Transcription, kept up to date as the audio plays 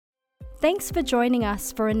Thanks for joining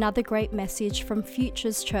us for another great message from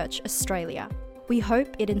Futures Church Australia. We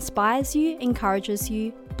hope it inspires you, encourages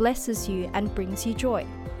you, blesses you, and brings you joy.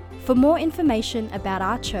 For more information about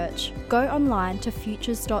our church, go online to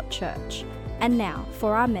futures.church. And now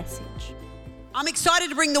for our message. I'm excited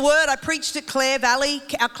to bring the word. I preached at Clare Valley,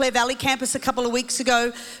 our Clare Valley campus a couple of weeks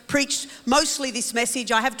ago, preached mostly this message.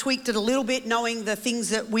 I have tweaked it a little bit knowing the things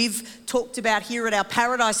that we've talked about here at our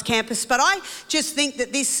Paradise campus, but I just think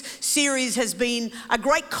that this series has been a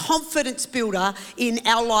great confidence builder in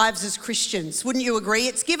our lives as Christians. Wouldn't you agree?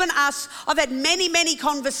 It's given us, I've had many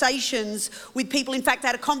conversations with people. In fact, I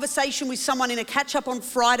had a conversation with someone in a catch-up on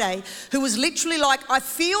Friday who was literally like, I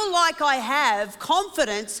feel like I have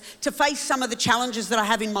confidence to face some of the challenges that I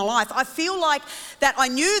have in my life. I feel like that I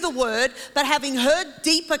knew the word, but having heard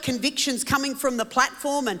deeper convictions coming from the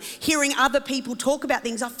platform and hearing other people talk about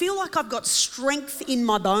things, I feel like I've got strength in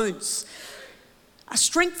my bones, a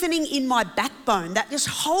strengthening in my backbone that just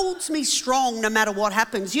holds me strong no matter what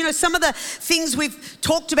happens. You know, some of the things we've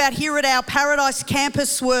talked about here at our Paradise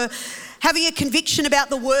campus were having a conviction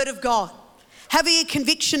about the word of God, having a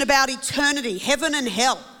conviction about eternity, heaven and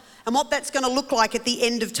hell, and what that's going to look like at the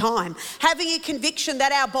end of time. Having a conviction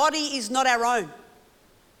that our body is not our own.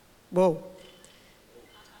 Whoa.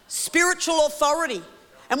 Spiritual authority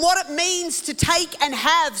and what it means to take and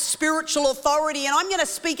have spiritual authority. And I'm going to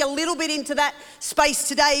speak a little bit into that space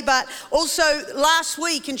today, but also last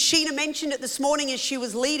week, and Sheena mentioned it this morning as she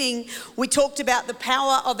was leading, we talked about the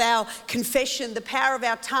power of our confession, the power of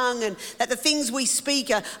our tongue, and that the things we speak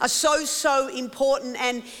are so important.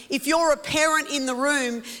 And if you're a parent in the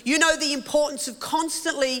room, you know the importance of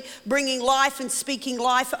constantly bringing life and speaking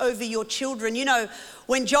life over your children. You know,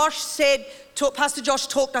 when Pastor Josh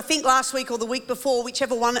talked, I think last week or the week before,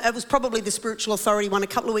 whichever one, it was probably the spiritual authority one a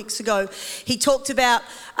couple of weeks ago. He talked about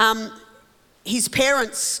his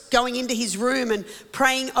parents going into his room and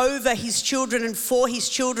praying over his children and for his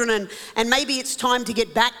children, and maybe it's time to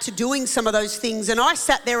get back to doing some of those things. And I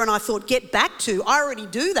sat there and I thought, get back to? I already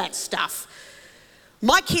do that stuff.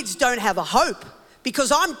 My kids don't have a hope,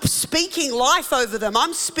 because I'm speaking life over them.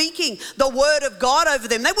 I'm speaking the word of God over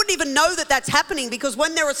them. They wouldn't even know that that's happening, because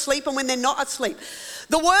when they're asleep and when they're not asleep.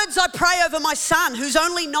 The words I pray over my son, who's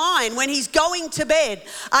only 9, when he's going to bed,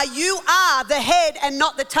 are you are the head and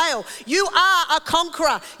not the tail. You are a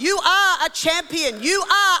conqueror. You are a champion. You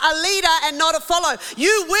are a leader and not a follower.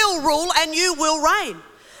 You will rule and you will reign.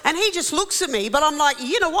 And he just looks at me, but I'm like,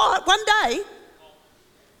 you know what? One day,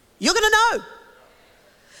 you're going to know.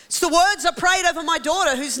 It's the words I prayed over my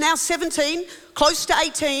daughter, who's now 17, close to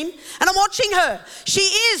 18, and I'm watching her. She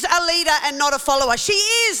is a leader and not a follower. She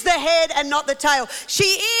is the head and not the tail. She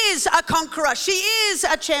is a conqueror. She is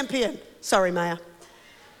a champion. Sorry, Maya.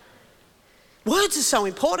 Words are so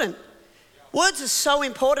important. Words are so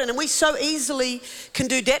important, and we so easily can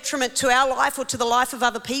do detriment to our life or to the life of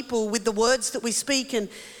other people with the words that we speak. And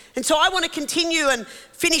so I want to continue and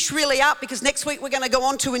finish really up, because next week we're going to go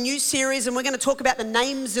on to a new series and we're going to talk about the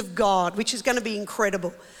names of God, which is going to be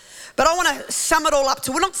incredible. But I want to sum it all up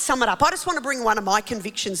to, well, not sum it up. I just want to bring one of my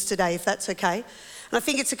convictions today, if that's okay. And I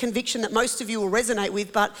think it's a conviction that most of you will resonate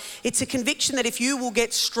with, but it's a conviction that if you will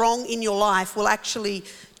get strong in your life, will actually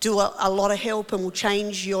do a lot of help and will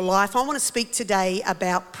change your life. I want to speak today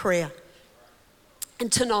about prayer.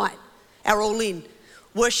 And tonight, our All In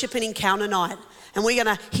Worship and Encounter Night. And we're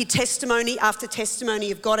going to hear testimony after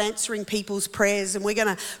testimony of God answering people's prayers. And we're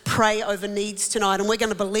going to pray over needs tonight. And we're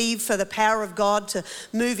going to believe for the power of God to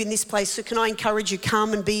move in this place. So can I encourage you,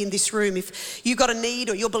 come and be in this room. If you've got a need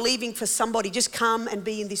or you're believing for somebody, just come and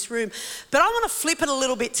be in this room. But I want to flip it a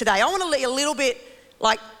little bit today. I want to let you a little bit,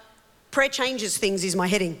 like, prayer changes things is my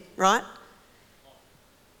heading, right?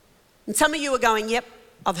 And some of you are going, yep,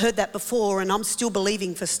 I've heard that before and I'm still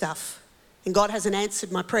believing for stuff. And God hasn't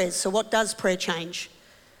answered my prayers. So what does prayer change?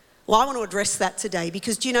 Well, I want to address that today,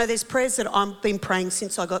 because do you know there's prayers that I've been praying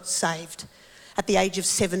since I got saved at the age of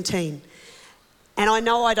 17. And I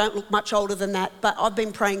know I don't look much older than that, but I've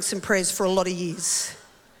been praying some prayers for a lot of years.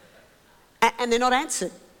 And they're not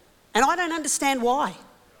answered. And I don't understand why.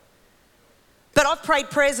 But I've prayed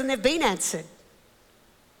prayers and they've been answered.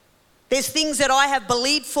 There's things that I have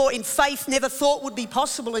believed for in faith, never thought would be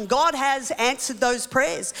possible, and God has answered those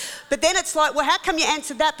prayers. But then it's like, well, how come you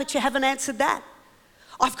answered that but you haven't answered that?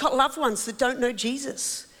 I've got loved ones that don't know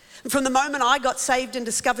Jesus. And from the moment I got saved and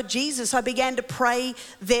discovered Jesus, I began to pray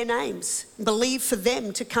their names, believe for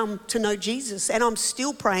them to come to know Jesus. And I'm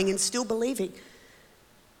still praying and still believing.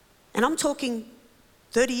 And I'm talking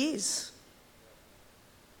 30 years.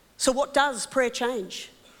 So what does prayer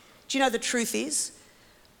change? Do you know the truth is?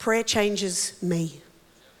 Prayer changes me.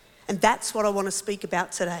 And that's what I want to speak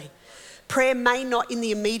about today. prayer may not in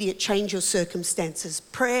the immediate change your circumstances.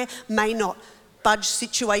 Prayer may not budge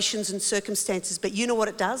situations and circumstances, but you know what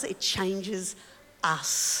it does? It changes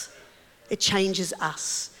us. It changes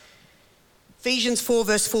us. Ephesians 4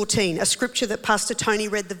 verse 14, a scripture that Pastor Tony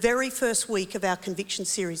read the very first week of our conviction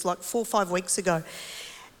series, like 4 or 5 weeks ago.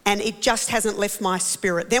 And it just hasn't left my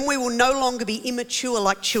spirit. Then we will no longer be immature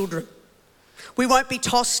like children. We won't be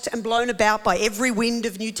tossed and blown about by every wind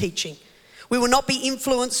of new teaching. We will not be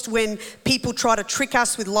influenced when people try to trick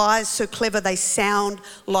us with lies so clever they sound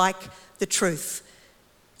like the truth.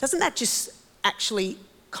 Doesn't that just actually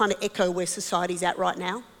kind of echo where society's at right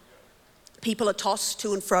now? People are tossed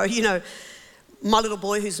to and fro. You know, my little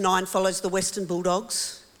boy who's 9 follows the Western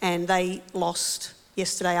Bulldogs, and they lost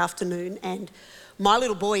yesterday afternoon. And my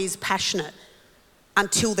little boy is passionate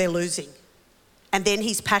until they're losing. And then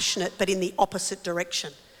he's passionate, but in the opposite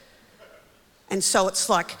direction. And so it's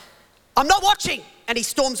like, I'm not watching. And he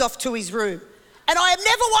storms off to his room. And I am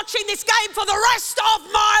never watching this game for the rest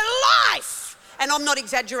of my life. And I'm not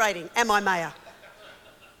exaggerating, am I, Mayor?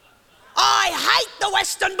 I hate the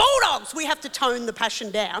Western Bulldogs. We have to tone the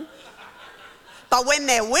passion down. But when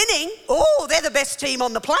they're winning, oh, they're the best team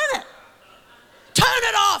on the planet. Turn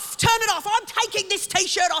it off, turn it off. I'm taking this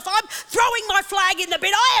t-shirt off. I'm throwing my flag in the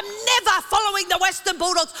bin. I am never following the Western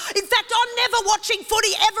Bulldogs. In fact, I'm never watching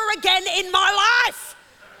footy ever again in my life.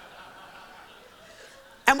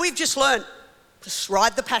 And we've just learned, just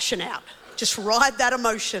ride the passion out. Just ride that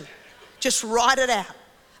emotion. Just ride it out.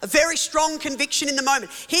 A very strong conviction in the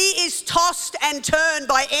moment. He is tossed and turned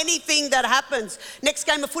by anything that happens. Next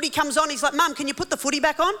game of footy comes on, he's like, Mum, can you put the footy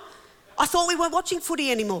back on? I thought we weren't watching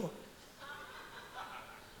footy anymore.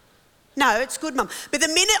 No, it's good, Mum. But the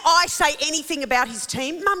minute I say anything about his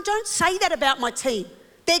team, Mum, don't say that about my team.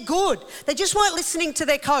 They're good. They just weren't listening to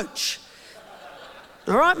their coach.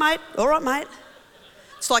 All right, mate. All right, mate.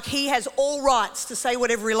 It's like he has all rights to say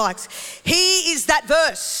whatever he likes. He is that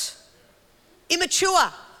verse.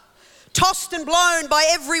 Immature. Tossed and blown by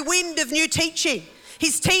every wind of new teaching.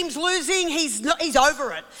 His team's losing, he's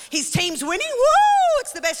over it. His team's winning, woo,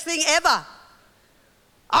 it's the best thing ever.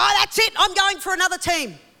 Oh, that's it, I'm going for another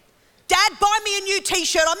team. Dad, buy me a new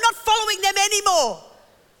t-shirt, I'm not following them anymore.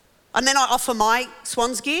 And then I offer my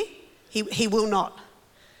Swans gear, he will not.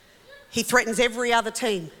 He threatens every other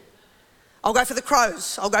team. I'll go for the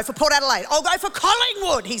Crows, I'll go for Port Adelaide, I'll go for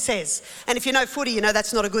Collingwood, he says. And if you know footy, you know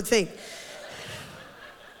that's not a good thing.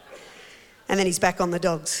 And then he's back on the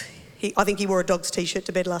Dogs. I think he wore a Dogs t-shirt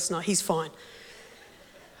to bed last night. He's fine.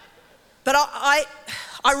 But I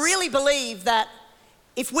really believe that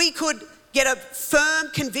if we could get a firm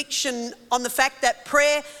conviction on the fact that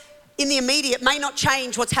prayer in the immediate may not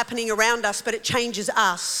change what's happening around us, but it changes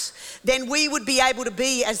us, then we would be able to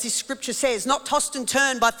be, as this scripture says, not tossed and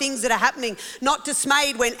turned by things that are happening, not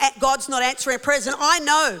dismayed when God's not answering our prayers. And I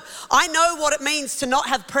know what it means to not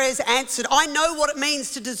have prayers answered. I know what it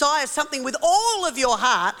means to desire something with all of your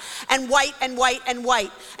heart and wait and wait and wait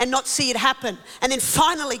and not see it happen. And then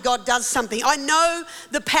finally God does something. I know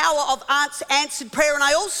the power of answered prayer, and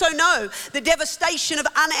I also know the devastation of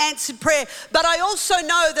unanswered prayer. But I also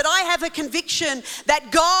know that I have a conviction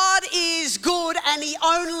that God is good and He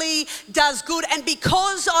only does good. And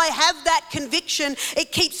because I have that conviction,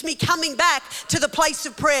 it keeps me coming back to the place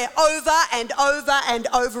of prayer over and over and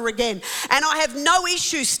over again. And I have no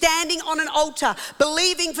issue standing on an altar,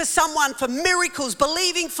 believing for someone for miracles,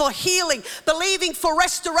 believing for healing, believing for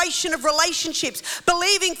restoration of relationships,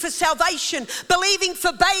 believing for salvation, believing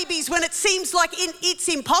for babies when it seems like it's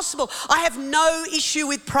impossible. I have no issue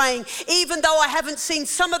with praying, even though I haven't seen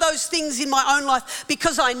some of those things in my own life,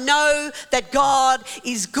 because I know that God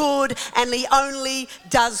is good and He only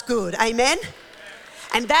does good. Amen?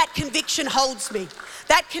 And that conviction holds me.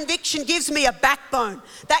 That conviction gives me a backbone.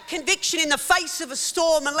 That conviction in the face of a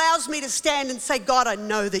storm allows me to stand and say, God, I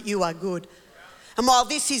know that you are good. And while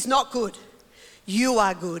this is not good, you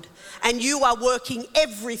are good. And you are working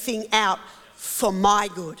everything out for my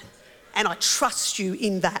good. And I trust you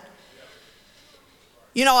in that.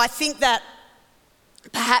 You know, I think that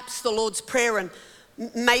perhaps the Lord's Prayer, and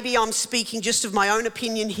maybe I'm speaking just of my own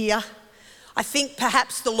opinion here, I think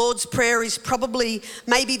perhaps the Lord's Prayer is probably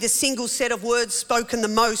maybe the single set of words spoken the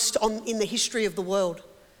most in the history of the world.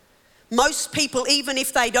 Most people, even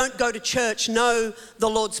if they don't go to church, know the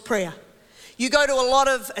Lord's Prayer. You go to a lot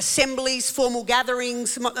of assemblies, formal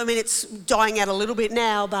gatherings. I mean, it's dying out a little bit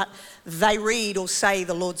now, but they read or say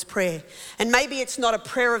the Lord's Prayer. And maybe it's not a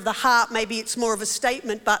prayer of the heart, maybe it's more of a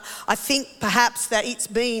statement, but I think perhaps that it's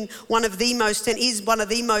been one of the most, and is one of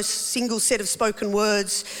the most single set of spoken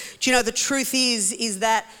words. Do you know, the truth is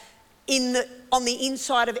that on the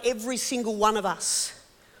inside of every single one of us,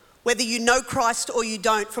 Whether you know Christ or you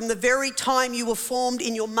don't, from the very time you were formed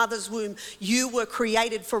in your mother's womb, you were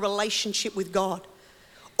created for relationship with God.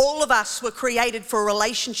 All of us were created for a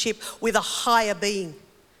relationship with a higher being.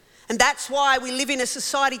 And that's why we live in a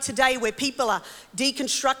society today where people are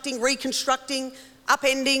deconstructing, reconstructing,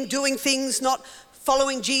 upending, doing things, not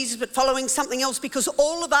following Jesus but following something else, because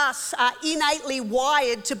all of us are innately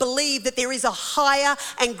wired to believe that there is a higher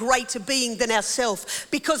and greater being than ourselves.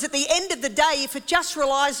 Because at the end of the day, if it just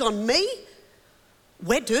relies on me,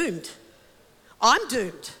 we're doomed. I'm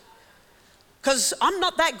doomed because I'm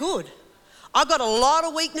not that good. I've got a lot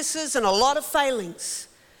of weaknesses and a lot of failings.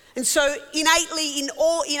 And so innately,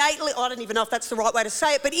 I don't even know if that's the right way to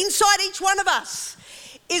say it, but inside each one of us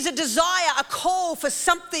is a desire, a call for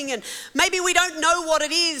something, and maybe we don't know what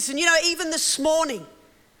it is. And even this morning,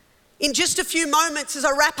 in just a few moments as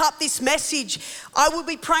I wrap up this message, I will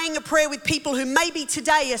be praying a prayer with people who maybe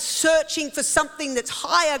today are searching for something that's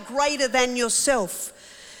higher, greater than yourself.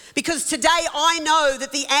 Because today I know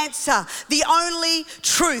that the answer, the only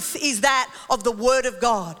truth, is that of the Word of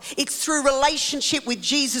God. It's through relationship with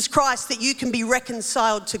Jesus Christ that you can be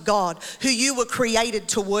reconciled to God, who you were created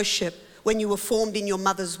to worship when you were formed in your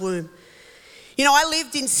mother's womb. I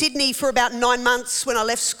lived in Sydney for about 9 months. When I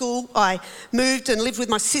left school, I moved and lived with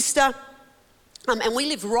my sister. And we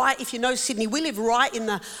live right, if you know Sydney, we live right in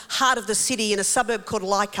the heart of the city in a suburb called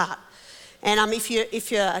Leichhardt. And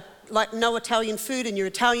if you're like know Italian food and you're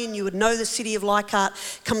Italian, you would know the city of Leichhardt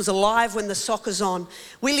comes alive when the soccer's on.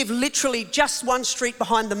 We live literally just one street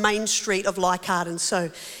behind the main street of Leichhardt, and so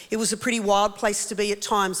it was a pretty wild place to be at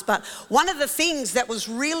times. But one of the things that was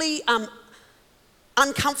really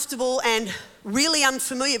uncomfortable and really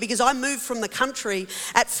unfamiliar, because I moved from the country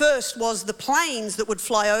at first, was the planes that would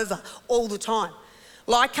fly over all the time.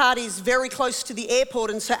 Leichhardt is very close to the airport,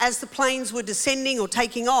 and so as the planes were descending or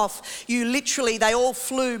taking off, they all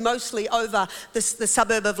flew mostly over the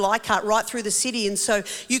suburb of Leichhardt, right through the city. And so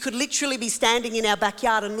you could literally be standing in our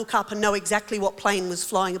backyard and look up and know exactly what plane was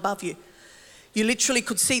flying above you. You literally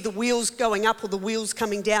could see the wheels going up or the wheels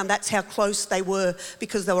coming down. That's how close they were,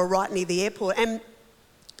 because they were right near the airport. And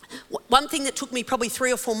one thing that took me probably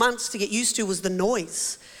 3 or 4 months to get used to was the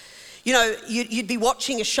noise. You'd be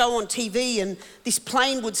watching a show on TV and this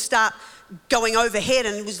plane would start going overhead,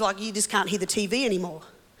 and it was like you just can't hear the TV anymore.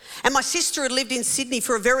 And my sister had lived in Sydney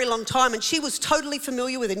for a very long time, and she was totally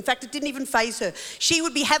familiar with it. In fact, it didn't even faze her. She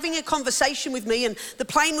would be having a conversation with me and the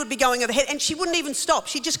plane would be going overhead and she wouldn't even stop.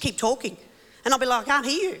 She'd just keep talking. And I'd be like, I can't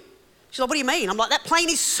hear you. She's like, what do you mean? I'm like, that plane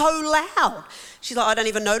is so loud. She's like, I don't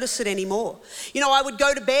even notice it anymore. I would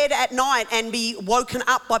go to bed at night and be woken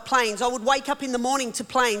up by planes. I would wake up in the morning to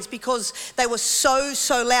planes because they were so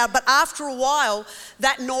loud. But after a while,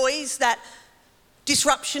 that noise, that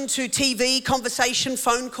disruption to TV, conversation,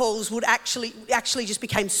 phone calls would actually just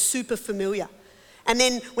became super familiar. And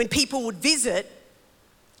then when people would visit,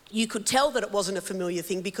 you could tell that it wasn't a familiar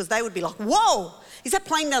thing, because they would be like, whoa, is that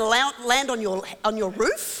plane going to land on your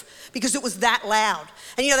roof? Because it was that loud.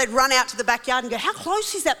 And they'd run out to the backyard and go, how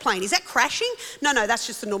close is that plane? Is that crashing? No, that's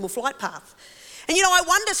just the normal flight path. And I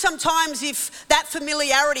wonder sometimes if that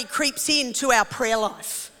familiarity creeps into our prayer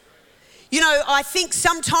life. I think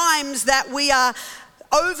sometimes that we are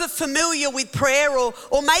over familiar with prayer, or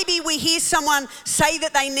maybe we hear someone say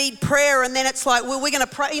that they need prayer and then it's like, well, we're going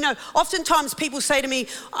to pray. Oftentimes people say to me,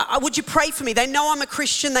 would you pray for me? They know I'm a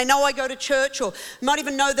Christian, they know I go to church, or might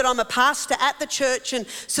even know that I'm a pastor at the church, and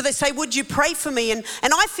so they say, would you pray for me? And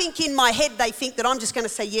I think in my head they think that I'm just going to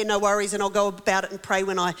say, yeah, no worries, and I'll go about it and pray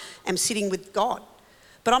when I am sitting with God.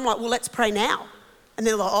 But I'm like, well, let's pray now. And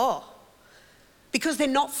they're like, oh, because they're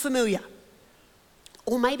not familiar.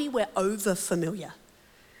 Or maybe we're over familiar.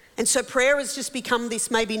 And so prayer has just become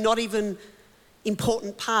this maybe not even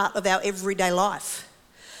important part of our everyday life.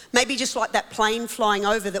 Maybe just like that plane flying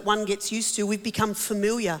over that one gets used to, we've become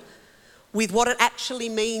familiar with what it actually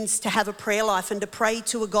means to have a prayer life and to pray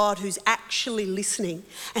to a God who's actually listening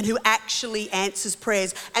and who actually answers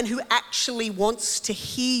prayers and who actually wants to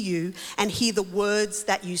hear you and hear the words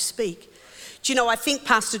that you speak. Do you know, I think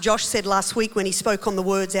Pastor Josh said last week when he spoke on the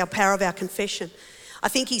words, our power of our confession, I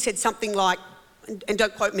think he said something like, and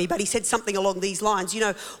don't quote me, but he said something along these lines.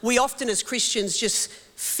 We often as Christians just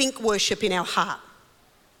think worship in our heart,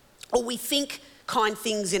 or we think kind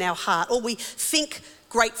things in our heart, or we think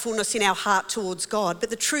gratefulness in our heart towards God. But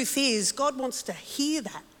the truth is, God wants to hear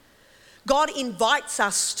that. God invites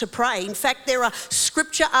us to pray. In fact, there are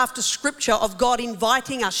scripture after scripture of God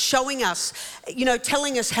inviting us, showing us,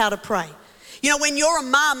 telling us how to pray. You know, when you're a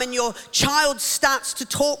mum and your child starts to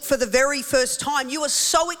talk for the very first time, you are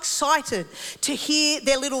so excited to hear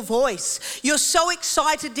their little voice. You're so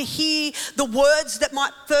excited to hear the words that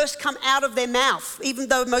might first come out of their mouth, even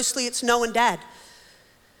though mostly it's no and dad.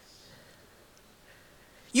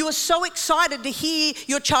 You are so excited to hear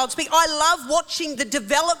your child speak. I love watching the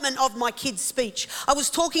development of my kids' speech. I was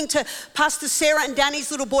talking to Pastor Sarah and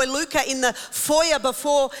Danny's little boy Luca in the foyer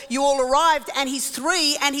before you all arrived, and he's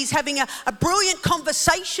 3 and he's having a brilliant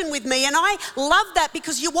conversation with me. And I love that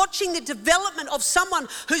because you're watching the development of someone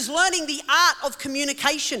who's learning the art of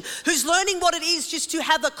communication, who's learning what it is just to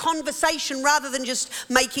have a conversation rather than just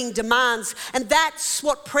making demands. And that's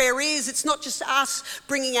what prayer is. It's not just us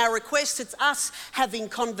bringing our requests, it's us having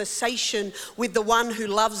conversation with the one who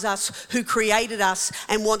loves us, who created us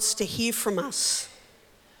and wants to hear from us.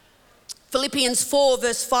 Philippians 4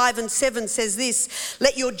 verse 5 and 7 says this: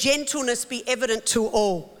 let your gentleness be evident to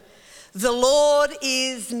all. The Lord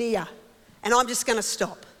is near. And I'm just going to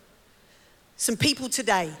stop. Some people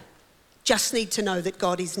today just need to know that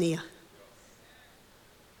God is near.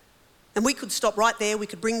 And we could stop right there. We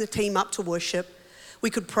could bring the team up to worship.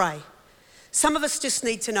 We could pray. Some of us just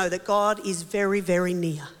need to know that God is very, very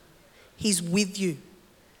near. He's with you.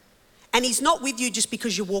 And he's not with you just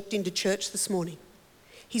because you walked into church this morning.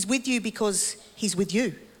 He's with you because he's with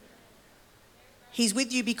you. He's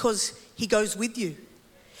with you because he goes with you.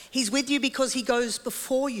 He's with you because he goes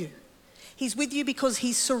before you. He's with you because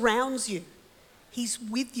he surrounds you. He's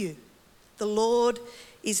with you. The Lord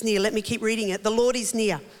is near. Let me keep reading it. The Lord is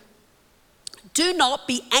near. Do not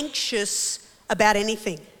be anxious about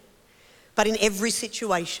anything, but in every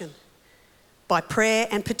situation, by prayer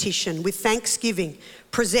and petition, with thanksgiving,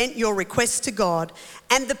 present your requests to God,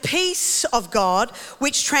 and the peace of God,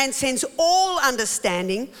 which transcends all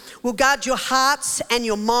understanding, will guard your hearts and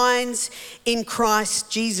your minds in Christ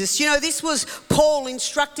Jesus. You know, this was Paul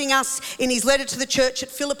instructing us in his letter to the church at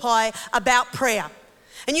Philippi about prayer.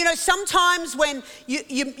 And you know, sometimes when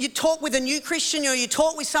you talk with a new Christian or you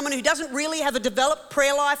talk with someone who doesn't really have a developed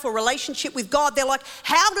prayer life or relationship with God, they're like,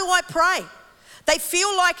 how do I pray? They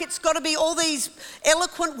feel like it's got to be all these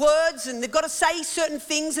eloquent words and they've got to say certain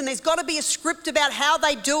things and there's got to be a script about how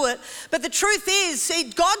they do it. But the truth is,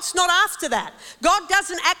 God's not after that. God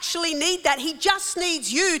doesn't actually need that. He just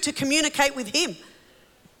needs you to communicate with him.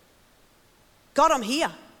 God, I'm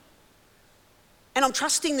here. And I'm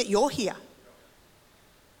trusting that you're here.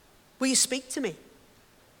 Will you speak to me?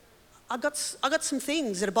 I got some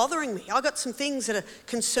things that are bothering me. I got some things that are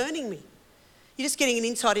concerning me. You're just getting an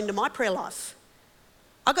insight into my prayer life.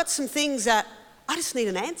 I got some things that I just need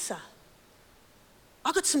an answer.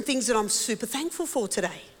 I got some things that I'm super thankful for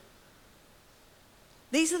today.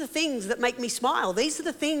 These are the things that make me smile. These are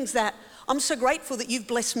the things that I'm so grateful that you've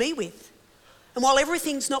blessed me with. And while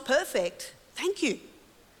everything's not perfect, thank you.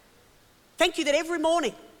 Thank you that every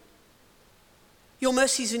morning your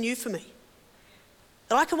mercies are new for me.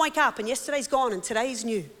 That I can wake up and yesterday's gone and today's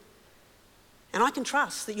new. And I can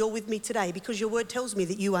trust that you're with me today because your word tells me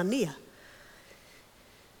that you are near.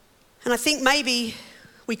 And I think maybe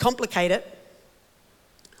we complicate it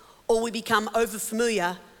or we become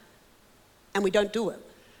over-familiar and we don't do it.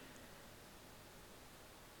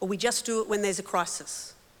 Or we just do it when there's a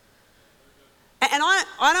crisis. And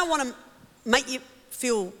I don't want to make you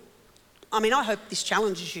feel, I hope this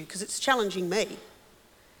challenges you because it's challenging me.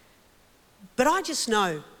 But I just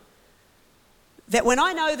know that when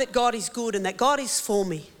I know that God is good and that God is for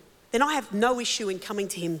me, then I have no issue in coming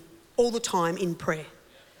to him all the time in prayer.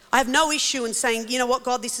 I have no issue in saying, you know what,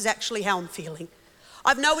 God, this is actually how I'm feeling. I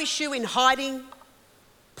have no issue in hiding,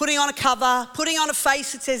 putting on a cover, putting on a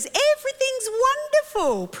face that says, everything's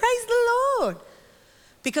wonderful, praise the Lord.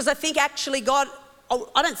 Because I think actually God,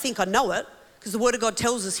 I don't think I know it, because the Word of God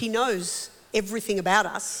tells us he knows everything about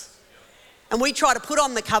us. And we try to put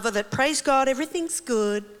on the cover that, praise God, everything's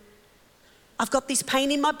good. I've got this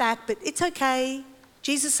pain in my back, but it's okay.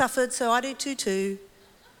 Jesus suffered, so I do too.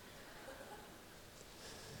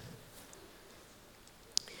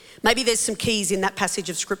 Maybe there's some keys in that passage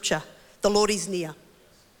of scripture. The Lord is near.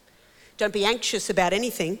 Don't be anxious about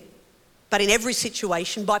anything, but in every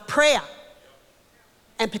situation, by prayer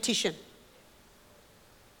and petition,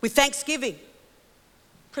 with thanksgiving,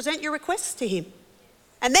 present your requests to him.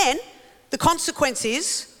 And then the consequence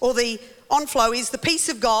is, or the onflow is, the peace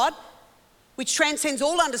of God, which transcends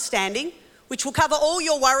all understanding, which will cover all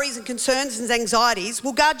your worries and concerns and anxieties,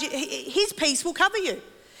 will guard you. His peace will cover you.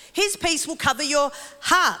 His peace will cover your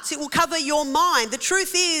hearts. It will cover your mind. The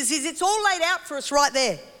truth is it's all laid out for us right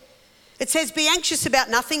there. It says, be anxious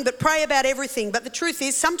about nothing, but pray about everything. But the truth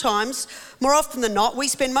is, sometimes, more often than not, we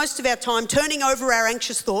spend most of our time turning over our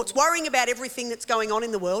anxious thoughts, worrying about everything that's going on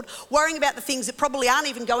in the world, worrying about the things that probably aren't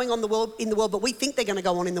even going on in the world, but we think they're going to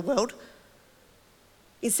go on in the world,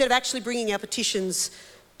 instead of actually bringing our petitions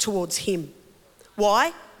towards him.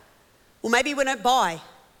 Why? Well, maybe we don't buy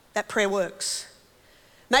that prayer works.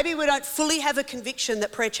 Maybe we don't fully have a conviction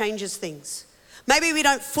that prayer changes things. Maybe we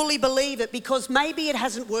don't fully believe it because maybe it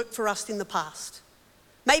hasn't worked for us in the past.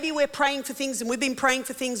 Maybe we're praying for things and we've been praying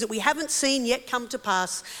for things that we haven't seen yet come to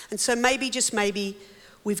pass. And so maybe, just maybe,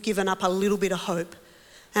 we've given up a little bit of hope.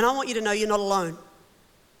 And I want you to know you're not alone.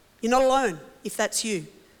 You're not alone if that's you.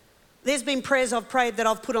 There's been prayers I've prayed that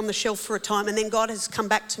I've put on the shelf for a time, and then God has come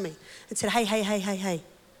back to me and said, hey,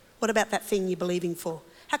 what about that thing you're believing for?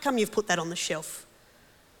 How come you've put that on the shelf?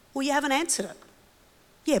 Well, you haven't answered it.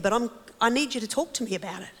 Yeah, but I need you to talk to me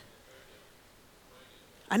about it.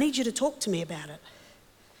 I need you to talk to me about it.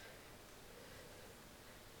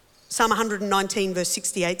 Psalm 119 verse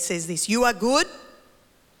 68 says this, you are good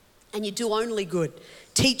and you do only good.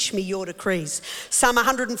 Teach me your decrees. Psalm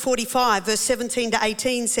 145 verse 17 to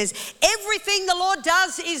 18 says, everything the Lord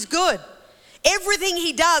does is good. Everything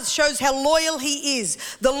he does shows how loyal he is.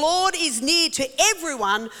 The Lord is near to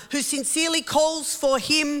everyone who sincerely calls to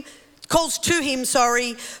him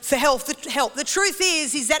for help. The truth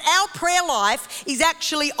is that our prayer life is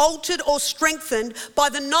actually altered or strengthened by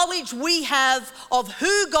the knowledge we have of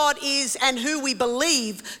who God is and who we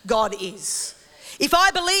believe God is. If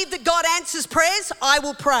I believe that God answers prayers, I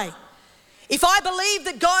will pray. If I believe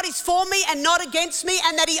that God is for me and not against me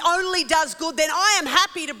and that he only does good, then I am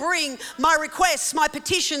happy to bring my requests, my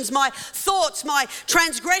petitions, my thoughts, my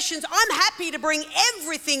transgressions. I'm happy to bring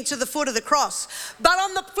everything to the foot of the cross. But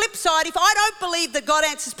on the flip side, if I don't believe that God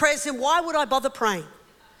answers prayers, then why would I bother praying?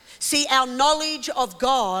 See, our knowledge of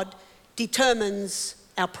God determines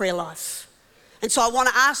our prayer life. And so I want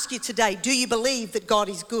to ask you today, do you believe that God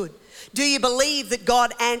is good? Do you believe that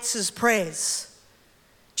God answers prayers?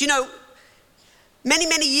 Do you know,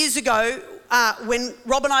 many years ago, when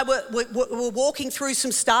Rob and I were walking through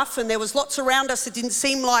some stuff and there was lots around us that didn't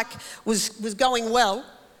seem like was going well,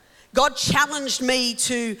 God challenged me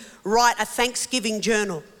to write a Thanksgiving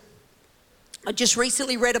journal. I just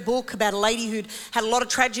recently read a book about a lady who'd had a lot of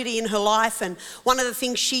tragedy in her life, and one of the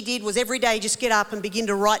things she did was every day just get up and begin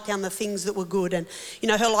to write down the things that were good. And you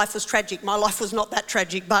know, her life was tragic. My life was not that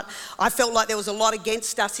tragic, but I felt like there was a lot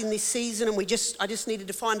against us in this season, and I just needed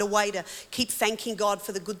to find a way to keep thanking God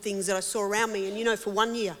for the good things that I saw around me. And you know, for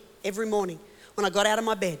 1 year, every morning when I got out of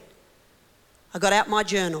my bed, I got out my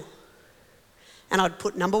journal and I'd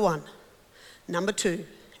put number 1, number 2,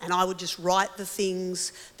 and I would just write the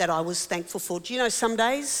things that I was thankful for. Do you know, some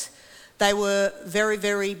days they were very,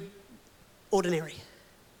 very ordinary.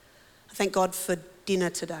 I thank God for dinner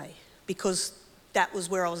today because that was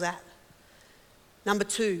where I was at. Number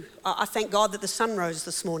 2, I thank God that the sun rose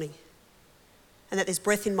this morning and that there's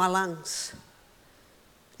breath in my lungs.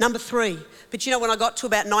 Number 3, but you know, when I got to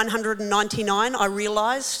about 999, I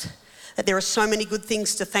realised that there are so many good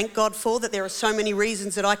things to thank God for, that there are so many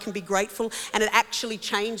reasons that I can be grateful, and it actually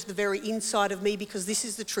changed the very inside of me, because this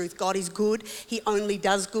is the truth. God is good. He only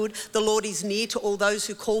does good. The Lord is near to all those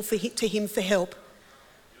who call to him for help.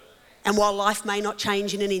 And while life may not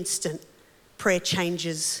change in an instant, prayer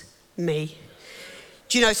changes me.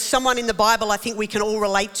 Do you know, someone in the Bible I think we can all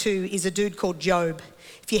relate to is a dude called Job.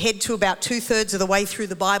 If you head to about 2/3 of the way through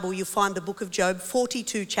the Bible, you'll find the book of Job,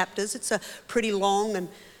 42 chapters. It's a pretty long and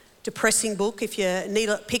depressing book. If you need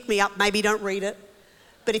a pick-me-up, maybe don't read it.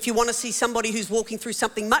 But if you want to see somebody who's walking through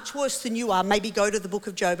something much worse than you are, maybe go to the book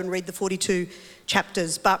of Job and read the 42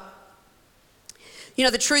 chapters. But, you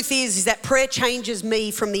know, the truth is that prayer changes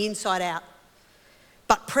me from the inside out.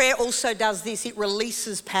 But prayer also does this, it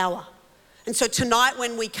releases power. And so tonight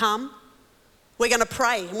when we come, we're going to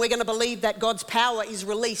pray and we're going to believe that God's power is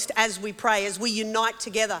released as we pray, as we unite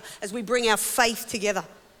together, as we bring our faith together.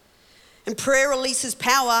 And prayer releases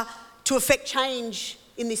power to affect change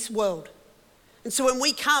in this world. And so when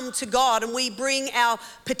we come to God and we bring our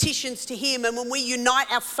petitions to him, and when we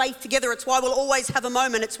unite our faith together, it's why we'll always have a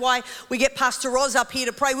moment. It's why we get Pastor Roz up here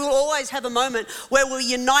to pray. We'll always have a moment where we'll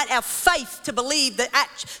unite our faith to believe that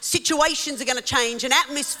situations are going to change and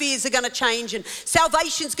atmospheres are going to change and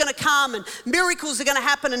salvation's going to come and miracles are going to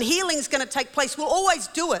happen and healing's going to take place. We'll always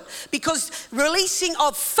do it because releasing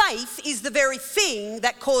of faith is the very thing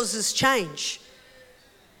that causes change.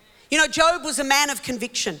 You know, Job was a man of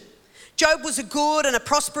conviction. Job was a good and a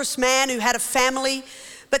prosperous man who had a family,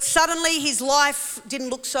 but suddenly his life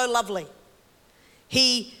didn't look so lovely.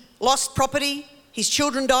 He lost property, his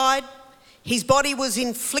children died, his body was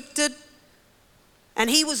afflicted And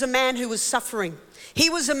he was a man who was suffering. He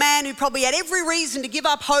was a man who probably had every reason to give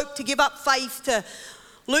up hope, to give up faith, to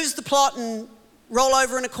lose the plot and roll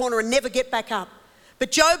over in a corner and never get back up. But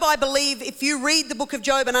Job, I believe, if you read the book of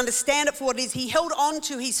Job and understand it for what it is, he held on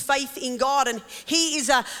to his faith in God. And he is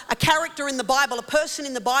a character in the Bible, a person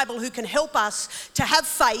in the Bible who can help us to have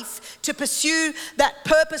faith, to pursue that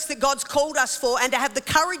purpose that God's called us for, and to have the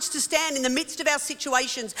courage to stand in the midst of our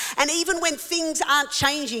situations. And even when things aren't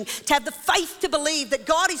changing, to have the faith to believe that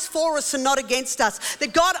God is for us and not against us,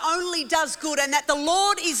 that God only does good, and that the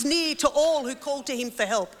Lord is near to all who call to him for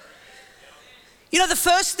help. You know, the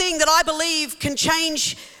first thing that I believe can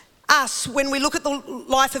change us when we look at the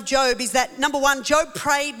life of Job is that, number one, Job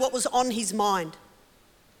prayed what was on his mind.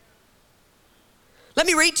 Let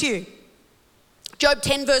me read to you. Job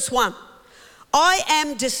 10 verse 1. I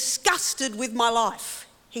am disgusted with my life,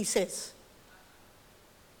 he says.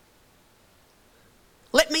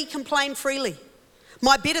 Let me complain freely.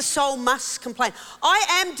 My bitter soul must complain. I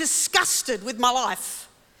am disgusted with my life.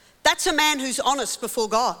 That's a man who's honest before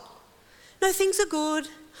God. No, things are good.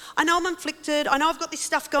 I know I'm afflicted. I know I've got this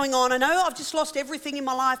stuff going on. I know I've just lost everything in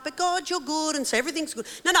my life. But God, you're good, and so everything's good.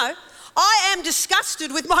 No. I am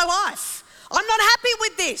disgusted with my life. I'm not happy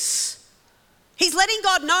with this. He's letting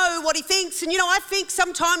God know what he thinks. And you know, I think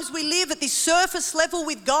sometimes we live at this surface level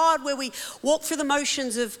with God where we walk through the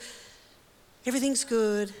motions of everything's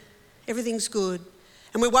good, everything's good.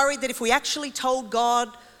 And we're worried that if we actually told God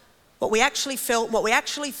what we actually felt, what we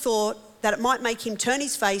actually thought, that it might make him turn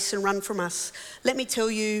his face and run from us. Let me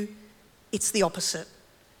tell you, it's the opposite.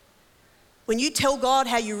 When you tell God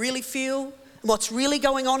how you really feel and what's really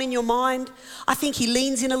going on in your mind, I think he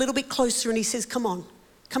leans in a little bit closer and he says, come on,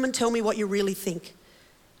 come and tell me what you really think.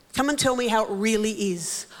 Come and tell me how it really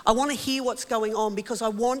is. I want to hear what's going on because I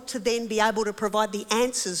want to then be able to provide the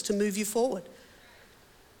answers to move you forward.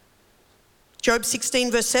 Job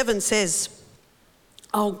 16 verse 7 says,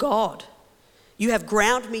 oh God, you have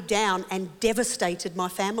ground me down and devastated my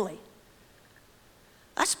family.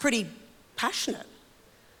 That's pretty passionate.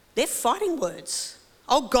 They're fighting words.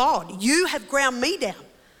 Oh God, you have ground me down.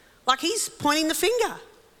 Like he's pointing the finger.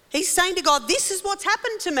 He's saying to God, this is what's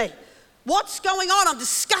happened to me. What's going on? I'm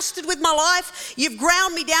disgusted with my life. You've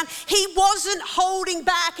ground me down. He wasn't holding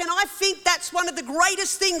back. And I think that's one of the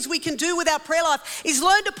greatest things we can do with our prayer life is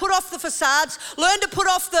learn to put off the facades, learn to put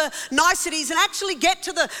off the niceties and actually get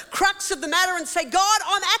to the crux of the matter and say, God,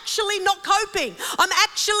 I'm actually not coping. I'm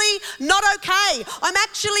actually not okay. I'm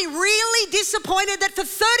actually really disappointed that for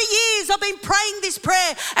 30 years I've been praying this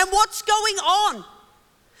prayer. And what's going on?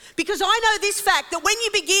 Because I know this fact that when you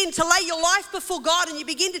begin to lay your life before God and you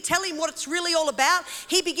begin to tell him what it's really all about,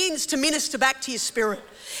 he begins to minister back to your spirit.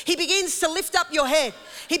 He begins to lift up your head.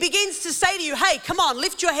 He begins to say to you, hey, come on,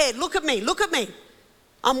 lift your head. Look at me, look at me.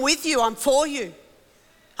 I'm with you, I'm for you.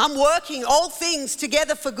 I'm working all things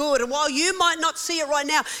together for good. And while you might not see it right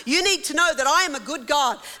now, you need to know that I am a good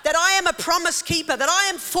God, that I am a promise keeper, that I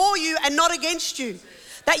am for you and not against you.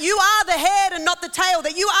 That you are the head and not the tail,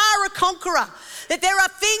 that you are a conqueror, that there are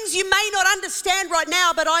things you may not understand right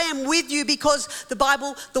now, but I am with you because the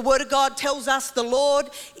Bible, the Word of God tells us the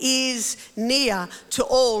Lord is near to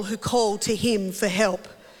all who call to him for help.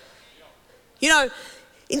 You know,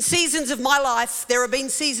 in seasons of my life, there have been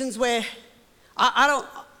seasons where I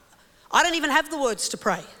don't even have the words to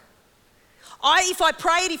pray. If I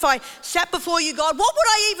prayed, if I sat before you, God, what would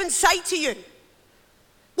I even say to you?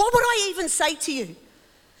 What would I even say to you?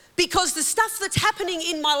 Because the stuff that's happening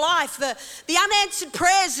in my life, the unanswered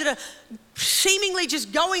prayers that are seemingly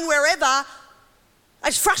just going wherever,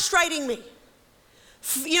 is frustrating me.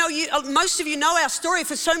 You know, most of you know our story.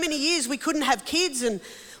 For so many years, we couldn't have kids and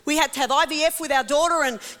we had to have IVF with our daughter,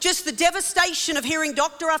 and just the devastation of hearing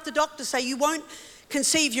doctor after doctor say you won't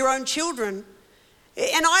conceive your own children.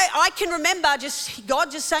 And I can remember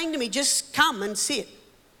God just saying to me, just come and sit.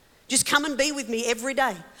 Just come and be with me every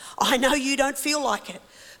day. I know you don't feel like it,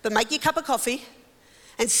 but make your cup of coffee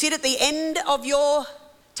and sit at the end of your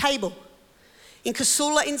table in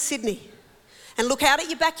Casula in Sydney and look out at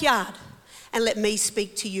your backyard and let me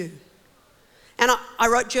speak to you. And I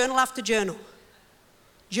wrote journal after journal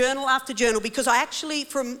after journal, because I actually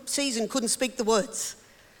for a season couldn't speak the words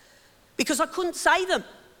because I couldn't say them,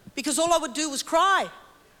 because all I would do was cry.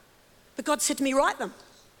 But God said to me, write them.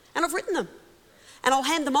 And I've written them. And I'll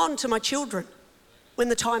hand them on to my children when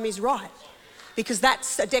the time is right, because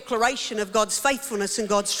that's a declaration of God's faithfulness and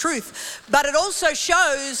God's truth. But it also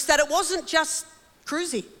shows that it wasn't just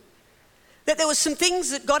cruisy, that there were some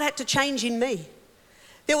things that God had to change in me,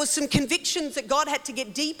 There were some convictions that God had to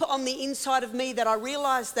get deeper on the inside of me, that I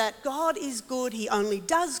realized that God is good, he only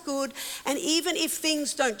does good, and even if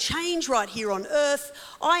things don't change right here on earth,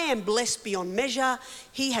 I am blessed beyond measure.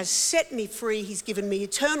 He has set me free, he's given me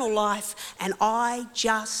eternal life, and I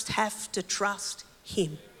just have to trust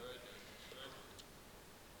him.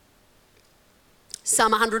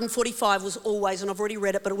 Psalm 145 was always, and I've already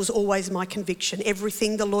read it, but it was always my conviction.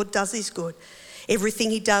 Everything the Lord does is good. Everything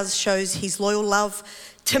he does shows his loyal love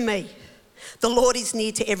to me. The Lord is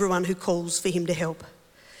near to everyone who calls for him to help.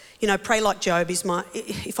 You know, pray like Job is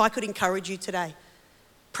if I could encourage you today,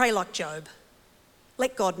 pray like Job.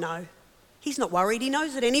 Let God know. He's not worried, he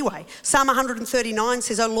knows it anyway. Psalm 139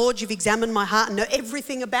 says, "Oh Lord, you've examined my heart and know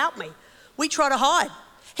everything about me." We try to hide.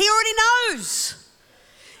 He already knows.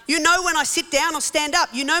 You know when I sit down or stand up.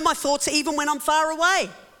 You know my thoughts even when I'm far away.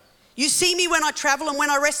 You see me when I travel and when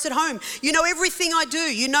I rest at home. You know everything I do.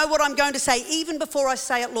 You know what I'm going to say even before I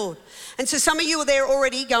say it, Lord. And so some of you are there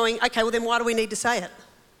already going, okay, well then why do we need to say it?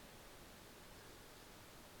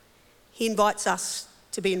 He invites us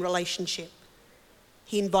to be in relationship.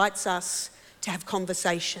 He invites us to have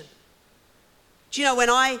conversation. Do you know when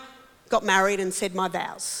I got married and said my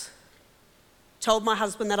vows, told my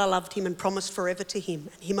husband that I loved him and promised forever to him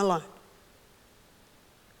and him alone,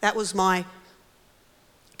 that was my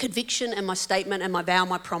conviction and my statement and my vow,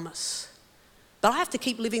 my promise. But I have to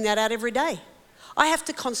keep living that out every day. I have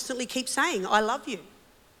to constantly keep saying, I love you.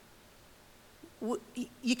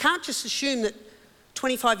 You can't just assume that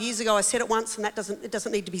 25 years ago I said it once and it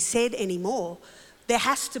doesn't need to be said anymore. There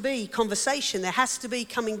has to be conversation. There has to be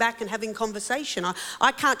coming back and having conversation.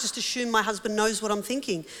 I can't just assume my husband knows what I'm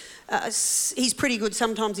thinking. He's pretty good,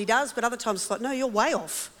 sometimes he does, but other times it's like, no, you're way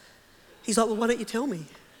off. He's like, well, why don't you tell me?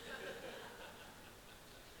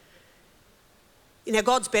 You know,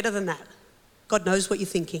 God's better than that. God knows what you're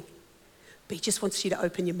thinking, but he just wants you to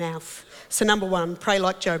open your mouth. So number one, pray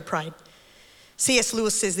like Job prayed. C.S.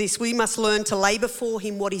 Lewis says this: we must learn to lay before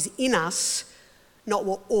him what is in us, not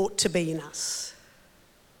what ought to be in us.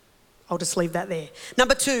 I'll just leave that there.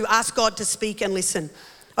 Number two, ask God to speak and listen.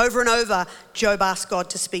 Over and over, Job asked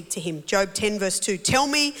God to speak to him. Job 10 verse 2, tell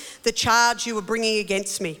me the charge you were bringing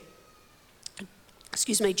against me.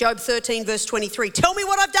 Job 13 verse 23, tell me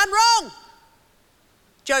what I've done wrong.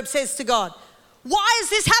 Job says to God, why has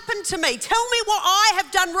this happened to me? Tell me what I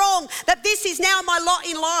have done wrong, that this is now my lot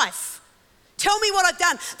in life. Tell me what I've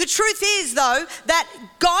done. The truth is, though, that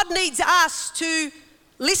God needs us to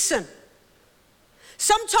listen.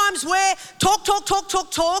 Sometimes we're talk,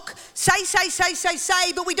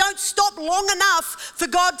 say, but we don't stop long enough for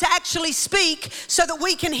God to actually speak so that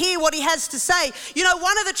we can hear what he has to say. You know,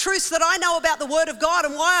 one of the truths that I know about the Word of God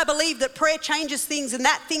and why I believe that prayer changes things, and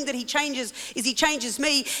that thing that he changes is he changes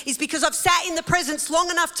me, is because I've sat in the presence long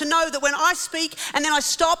enough to know that when I speak and then I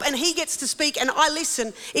stop and he gets to speak and I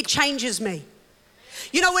listen, it changes me.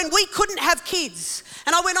 You know, when we couldn't have kids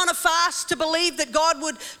and I went on a fast to believe that God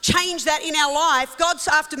would change that in our life, God's,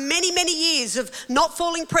 after many, many years of not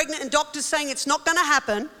falling pregnant and doctors saying it's not going to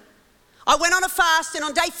happen, I went on a fast, and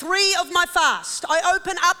on day 3 of my fast, I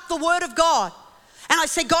opened up the Word of God and I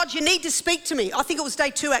said, God, you need to speak to me. I think it was day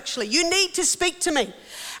 2 actually. You need to speak to me.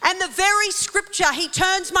 And the very scripture he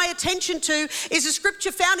turns my attention to is a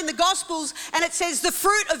scripture found in the Gospels, and it says, the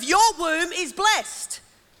fruit of your womb is blessed.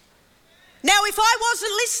 Now, if I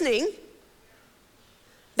wasn't listening,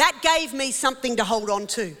 that gave me something to hold on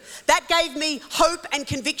to. That gave me hope and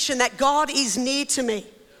conviction that God is near to me.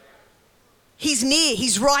 He's near,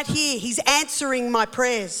 he's right here, he's answering my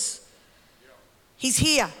prayers. He's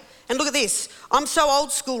here. And look at this, I'm so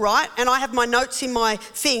old school, right? And I have my notes in my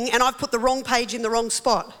thing and I've put the wrong page in the wrong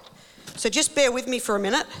spot. So just bear with me for a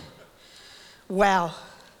minute. Wow,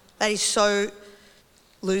 that is so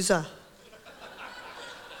loser.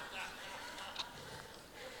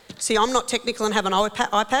 See, I'm not technical and have an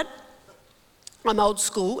iPad. I'm old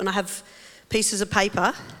school and I have pieces of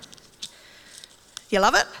paper. You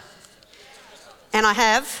love it? And I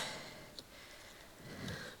have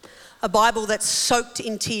a Bible that's soaked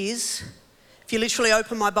in tears. If you literally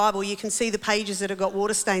open my Bible, you can see the pages that have got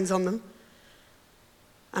water stains on them.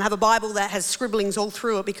 And I have a Bible that has scribblings all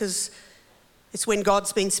through it because it's when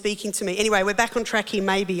God's been speaking to me. Anyway, we're back on track here,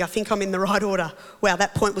 maybe. I think I'm in the right order. Wow,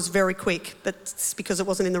 that point was very quick, but it's because it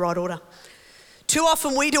wasn't in the right order. Too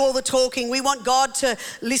often we do all the talking. We want God to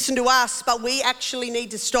listen to us, but we actually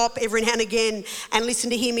need to stop every now and again and listen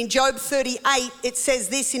to him. In Job 38, it says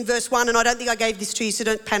this in verse 1, and I don't think I gave this to you, so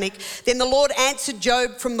don't panic. Then the Lord answered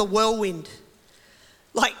Job from the whirlwind.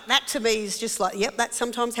 Like, that to me is just like, yep, that's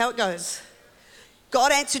sometimes how it goes.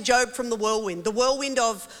 God answered Job from the whirlwind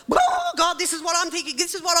of, oh God, this is what I'm thinking,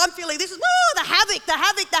 this is what I'm feeling, this is the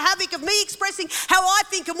havoc of me expressing how I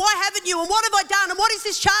think, and why haven't you, and what have I done, and what is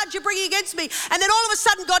this charge you're bringing against me? And then all of a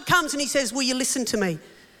sudden God comes and he says, will you listen to me?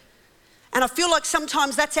 And I feel like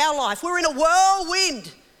sometimes that's our life. We're in a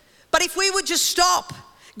whirlwind. But if we would just stop,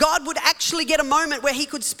 God would actually get a moment where he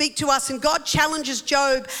could speak to us, and God challenges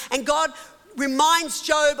Job, and God reminds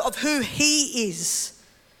Job of who he is.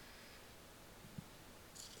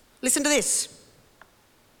 Listen to this.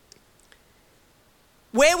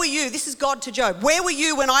 Where were you? This is God to Job. Where were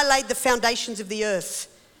you when I laid the foundations of the earth?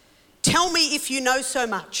 Tell me if you know so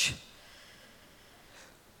much.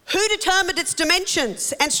 Who determined its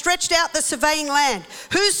dimensions and stretched out the surveying land?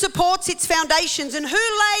 Who supports its foundations and who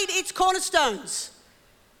laid its cornerstones?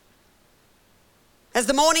 As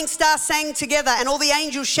the morning star sang together and all the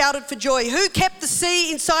angels shouted for joy, who kept the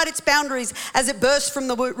sea inside its boundaries as it burst from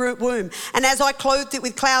the womb, and as I clothed it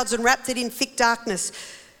with clouds and wrapped it in thick darkness?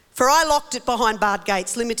 For I locked it behind barred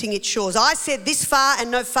gates, limiting its shores. I said, this far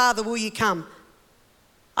and no farther will you come.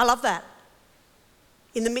 I love that.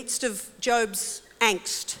 In the midst of Job's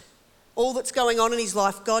angst, all that's going on in his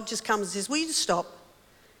life, God just comes and says, will you just stop?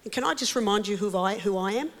 And can I just remind you who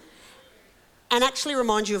I am? And actually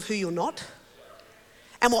remind you of who you're not?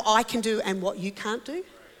 And what I can do and what you can't do?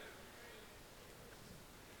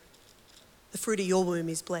 The fruit of your womb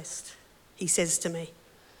is blessed, he says to me.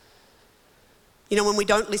 You know, when we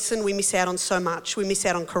don't listen, we miss out on so much. We miss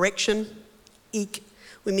out on correction, we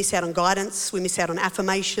miss out on guidance, we miss out on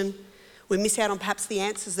affirmation, we miss out on perhaps the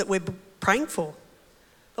answers that we're praying for.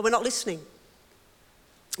 But we're not listening.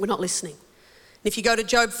 We're not listening. And if you go to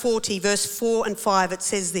Job 40, verse 4 and 5, it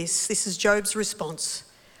says this. This is Job's response.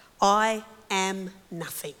 I am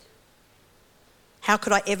nothing. How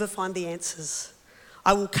could I ever find the answers?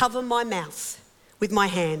 I will cover my mouth with my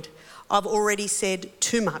hand. I've already said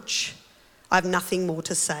too much. I have nothing more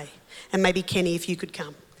to say. And maybe Kenny, if you could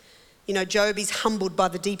come. You know, Job is humbled by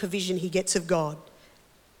the deeper vision he gets of God.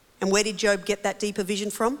 And where did Job get that deeper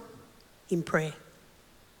vision from? In prayer.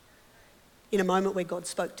 In a moment where God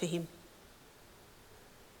spoke to him.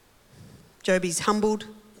 Job is humbled.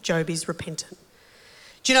 Job is repentant.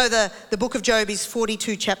 Do you know the book of Job is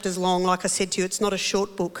 42 chapters long? Like I said to you, it's not a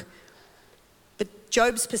short book. But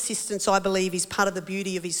Job's persistence, I believe, is part of the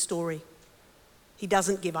beauty of his story. He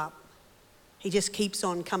doesn't give up. He just keeps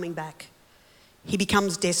on coming back. He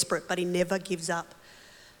becomes desperate, but he never gives up.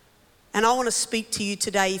 And I want to speak to you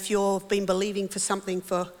today if you've been believing for something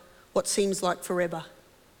for what seems like forever.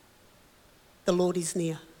 The Lord is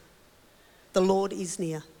near. The Lord is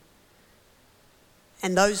near.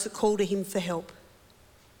 And those that call to him for help,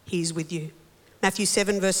 he is with you. Matthew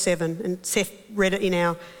 7 verse 7, and Seth read it in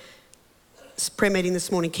our prayer meeting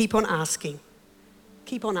this morning. Keep on asking.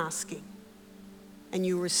 Keep on asking. And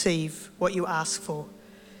you'll receive what you ask for.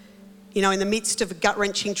 You know, in the midst of a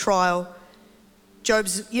gut-wrenching trial,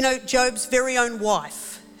 Job's very own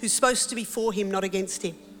wife, who's supposed to be for him, not against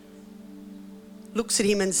him, looks at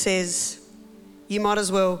him and says, you might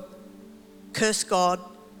as well curse God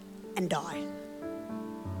and die.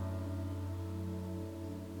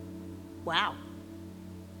 Wow.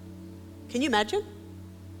 Can you imagine?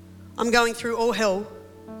 I'm going through all hell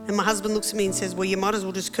and my husband looks at me and says, well, you might as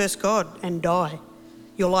well just curse God and die.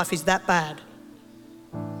 Your life is that bad.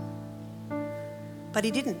 But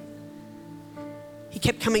he didn't. He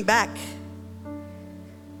kept coming back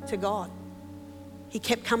to God. He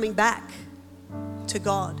kept coming back to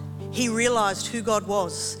God. He realised who God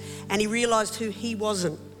was and he realised who he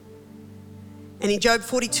wasn't. And in Job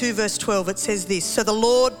 42 verse 12 it says this, so the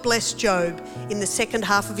Lord blessed Job in the second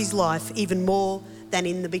half of his life even more than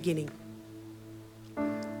in the beginning.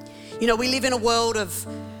 You know, we live in a world of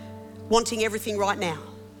wanting everything right now.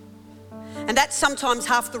 And that's sometimes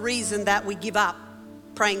half the reason that we give up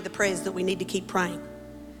praying the prayers that we need to keep praying.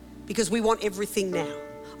 Because we want everything now.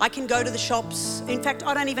 I can go to the shops. In fact,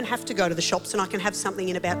 I don't even have to go to the shops and I can have something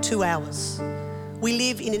in about 2 hours. We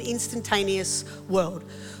live in an instantaneous world,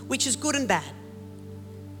 which is good and bad.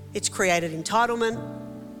 It's created entitlement.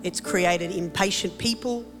 It's created impatient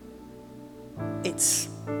people. It's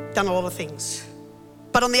done a lot of things.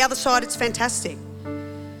 But on the other side, it's fantastic.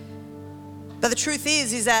 But the truth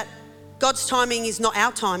is that God's timing is not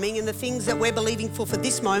our timing, and the things that we're believing for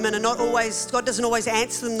this moment are not always, God doesn't always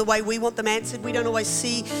answer them the way we want them answered. We don't always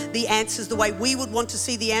see the answers the way we would want to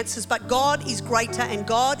see the answers, but God is greater and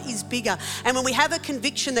God is bigger. And when we have a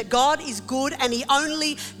conviction that God is good and he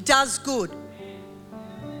only does good,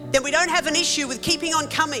 then we don't have an issue with keeping on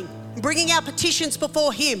coming bringing our petitions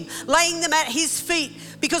before Him, laying them at His feet,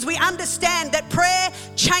 because we understand that prayer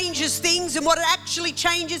changes things, and what it actually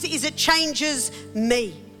changes is it changes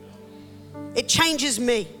me. It changes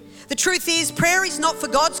me. The truth is, prayer is not for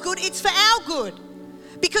God's good, it's for our good,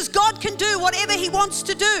 because God can do whatever He wants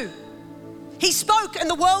to do. He spoke and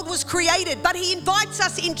the world was created, but He invites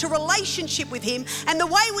us into relationship with Him, and the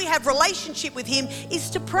way we have relationship with Him is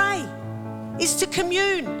to pray, is to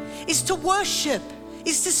commune, is to worship,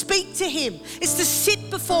 is to speak to Him, is to sit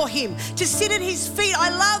before Him, to sit at His feet. I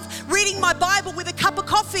love reading my Bible with a cup of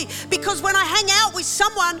coffee, because when I hang out with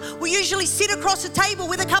someone, we usually sit across a table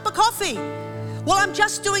with a cup of coffee. Well, I'm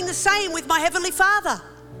just doing the same with my Heavenly Father.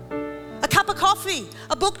 A cup of coffee,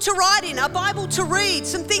 a book to write in, a Bible to read,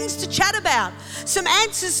 some things to chat about, some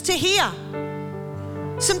answers to hear,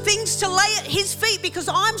 some things to lay at His feet because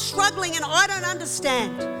I'm struggling and I don't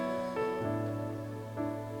understand.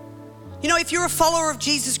 You know, if you're a follower of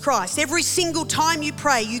Jesus Christ, every single time you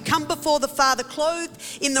pray, you come before the Father clothed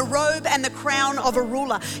in the robe and the crown of a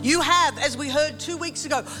ruler. You have, as we heard 2 weeks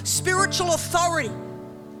ago, spiritual authority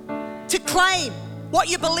to claim what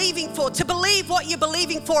you're believing for, to believe what you're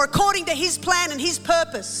believing for according to His plan and His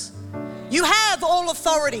purpose. You have all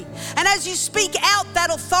authority. And as you speak out that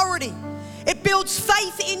authority, it builds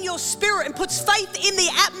faith in your spirit and puts faith in the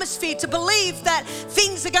atmosphere to believe that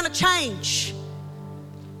things are going to change.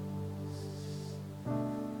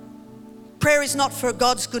 Prayer is not for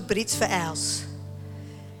God's good, but it's for ours.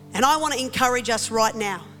 And I want to encourage us right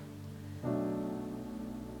now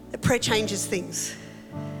that prayer changes things.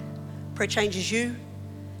 Prayer changes you,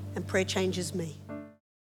 and prayer changes me.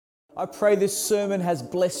 I pray this sermon has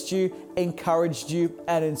blessed you, encouraged you,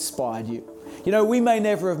 and inspired you. You know, we may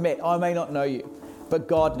never have met, I may not know you, but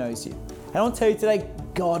God knows you. And I want to tell you today,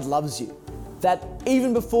 God loves you. That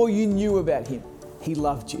even before you knew about Him, He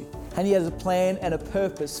loved you. And He has a plan and a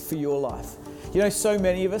purpose for your life. You know, so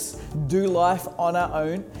many of us do life on our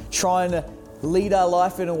own, trying to lead our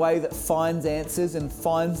life in a way that finds answers and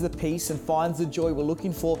finds the peace and finds the joy we're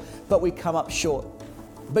looking for, but we come up short.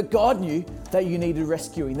 But God knew that you needed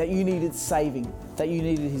rescuing, that you needed saving, that you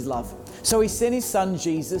needed His love. So He sent His Son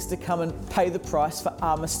Jesus to come and pay the price for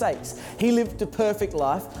our mistakes. He lived a perfect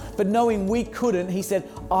life, but knowing we couldn't, He said,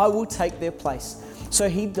 I will take their place. So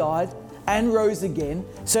He died and rose again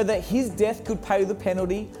so that His death could pay the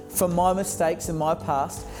penalty for my mistakes and my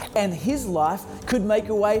past, and His life could make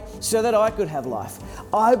a way so that I could have life.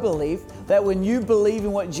 I believe that when you believe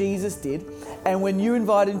in what Jesus did and when you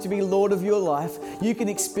invite Him to be Lord of your life, you can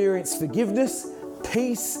experience forgiveness,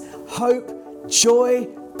 peace, hope, joy,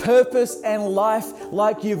 purpose, and life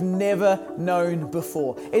like you've never known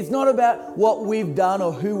before. It's not about what we've done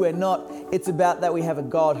or who we're not. It's about that we have a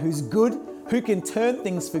God who's good, who can turn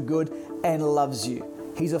things for good and loves you.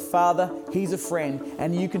 He's a father, He's a friend,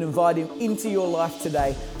 and you can invite Him into your life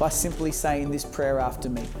today by simply saying this prayer after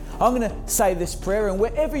me. I'm going to say this prayer, and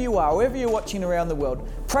wherever you are, wherever you're watching around the world,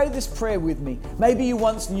 pray this prayer with me. Maybe you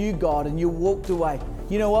once knew God and you walked away.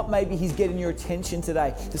 You know what? Maybe He's getting your attention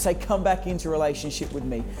today to say, come back into relationship with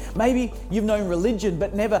me. Maybe you've known religion,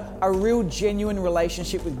 but never a real genuine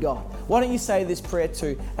relationship with God. Why don't you say this prayer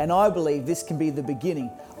too? And I believe this can be the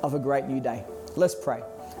beginning of a great new day. Let's pray.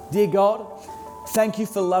 Dear God, thank You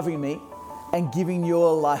for loving me and giving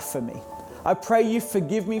Your life for me. I pray You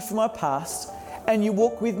forgive me for my past and You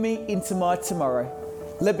walk with me into my tomorrow.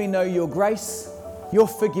 Let me know Your grace, Your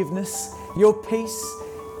forgiveness, Your peace,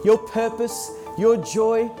 Your purpose, Your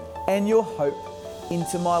joy and Your hope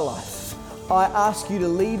into my life. I ask You to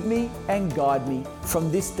lead me and guide me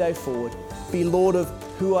from this day forward. Be Lord of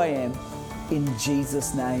who I am. In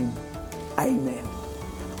Jesus' name, amen.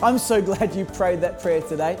 I'm so glad you prayed that prayer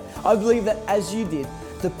today. I believe that as you did,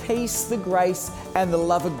 the peace, the grace, and the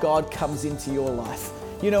love of God comes into your life.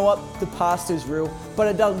 You know what? The past is real, but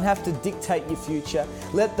it doesn't have to dictate your future.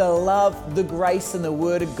 Let the love, the grace, and the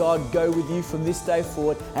Word of God go with you from this day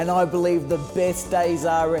forward, and I believe the best days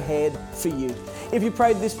are ahead for you. If you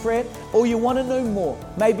prayed this prayer or you want to know more,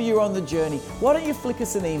 maybe you're on the journey, why don't you flick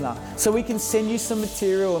us an email so we can send you some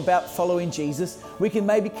material about following Jesus. We can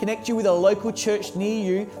maybe connect you with a local church near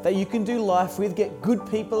you that you can do life with, get good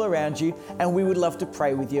people around you, and we would love to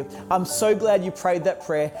pray with you. I'm so glad you prayed that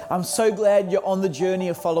prayer. I'm so glad you're on the journey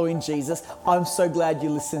of following Jesus. I'm so glad you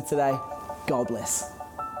listened today. God bless.